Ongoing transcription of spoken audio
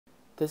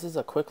This is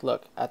a quick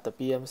look at the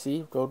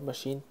BMC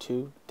Roadmachine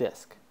 2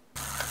 disc.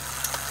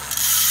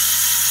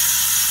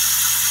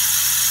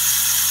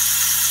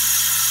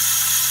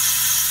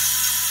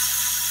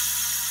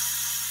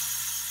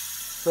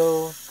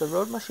 So, the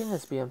Roadmachine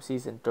is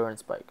BMC's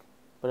endurance bike,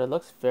 but it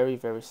looks very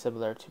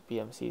similar to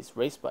BMC's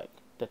race bike,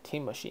 the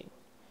Team Machine.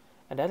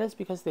 And that is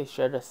because they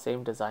share the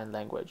same design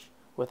language,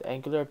 with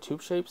angular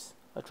tube shapes,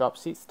 a drop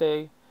seat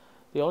stay.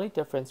 The only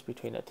difference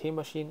between a Team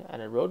Machine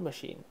and a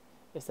Roadmachine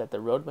is that the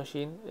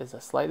Roadmachine is a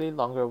slightly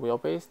longer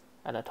wheelbase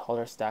and a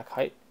taller stack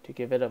height to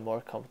give it a more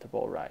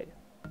comfortable ride.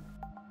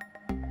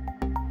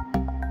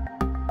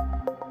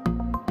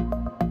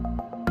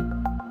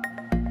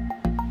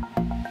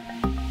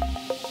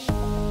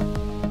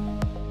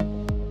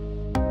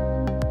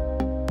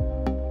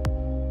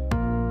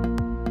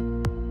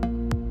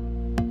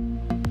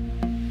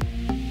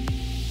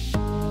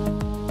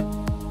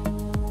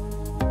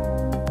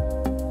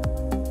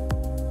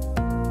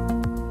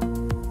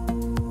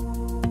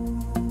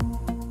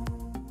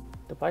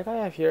 The bike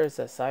I have here is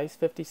a size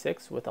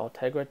 56 with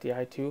Ultegra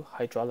Di2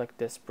 hydraulic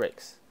disc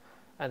brakes,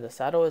 and the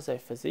saddle is a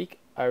Physique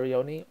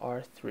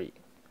R8050.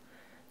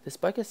 This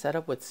bike is set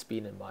up with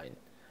speed in mind.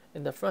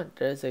 In the front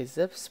there is a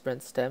Zip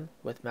Sprint stem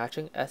with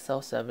matching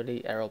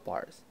SL70 aero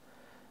bars.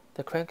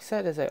 The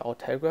crankset is a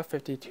Ultegra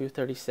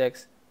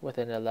 5236 with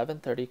an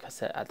 1130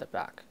 cassette at the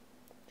back.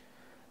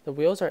 The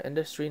wheels are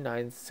Industry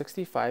 9's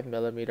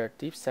 65mm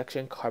deep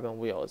section carbon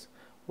wheels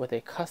with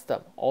a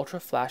custom ultra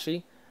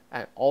flashy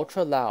and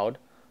ultra loud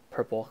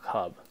purple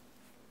hub.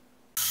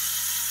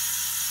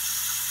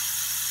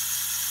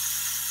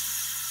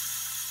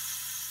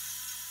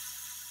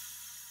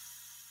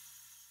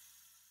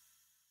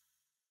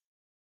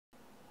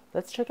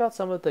 Let's check out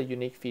some of the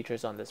unique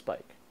features on this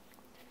bike.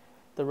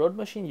 The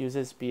Roadmachine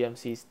uses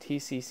BMC's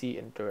TCC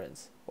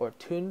Endurance, or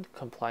Tuned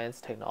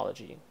Compliance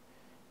Technology.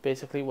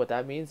 Basically what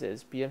that means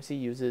is BMC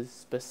uses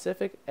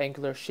specific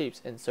angular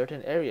shapes in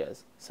certain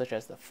areas, such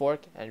as the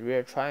fork and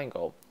rear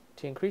triangle,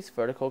 to increase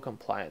vertical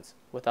compliance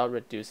without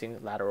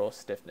reducing lateral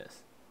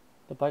stiffness.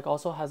 The bike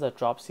also has a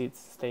drop seat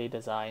stay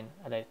design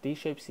and a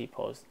D-shaped seat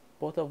post,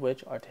 both of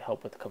which are to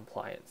help with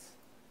compliance.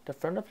 The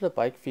front of the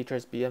bike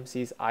features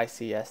BMC's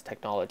ICS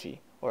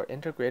technology, or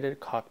Integrated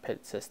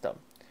Cockpit System.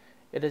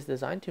 It is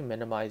designed to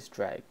minimize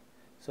drag,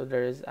 so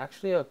there is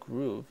actually a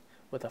groove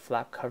with a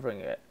flap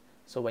covering it,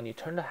 so when you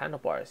turn the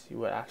handlebars, you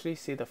will actually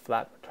see the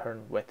flap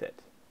turn with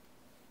it.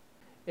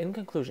 In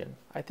conclusion,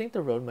 I think the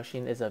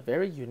Roadmachine is a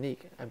very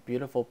unique and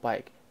beautiful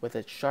bike with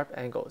its sharp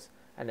angles,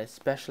 and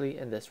especially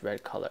in this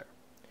red color.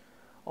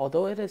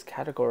 Although it is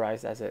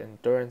categorized as an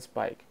endurance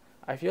bike,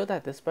 I feel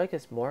that this bike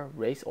is more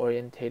race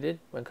orientated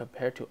when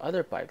compared to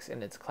other bikes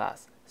in its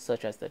class,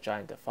 such as the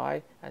Giant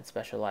TCR and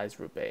Specialized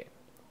Roubaix.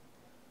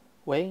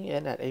 Weighing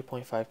in at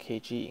 8.5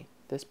 kg,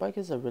 this bike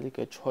is a really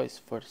good choice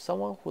for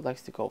someone who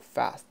likes to go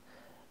fast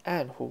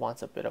and who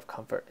wants a bit of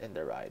comfort in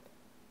their ride.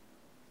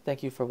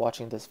 Thank you for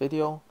watching this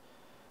video.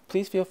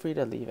 Please feel free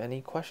to leave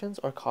any questions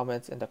or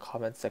comments in the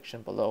comments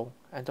section below,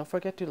 and don't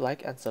forget to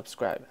like and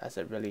subscribe as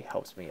it really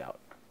helps me out.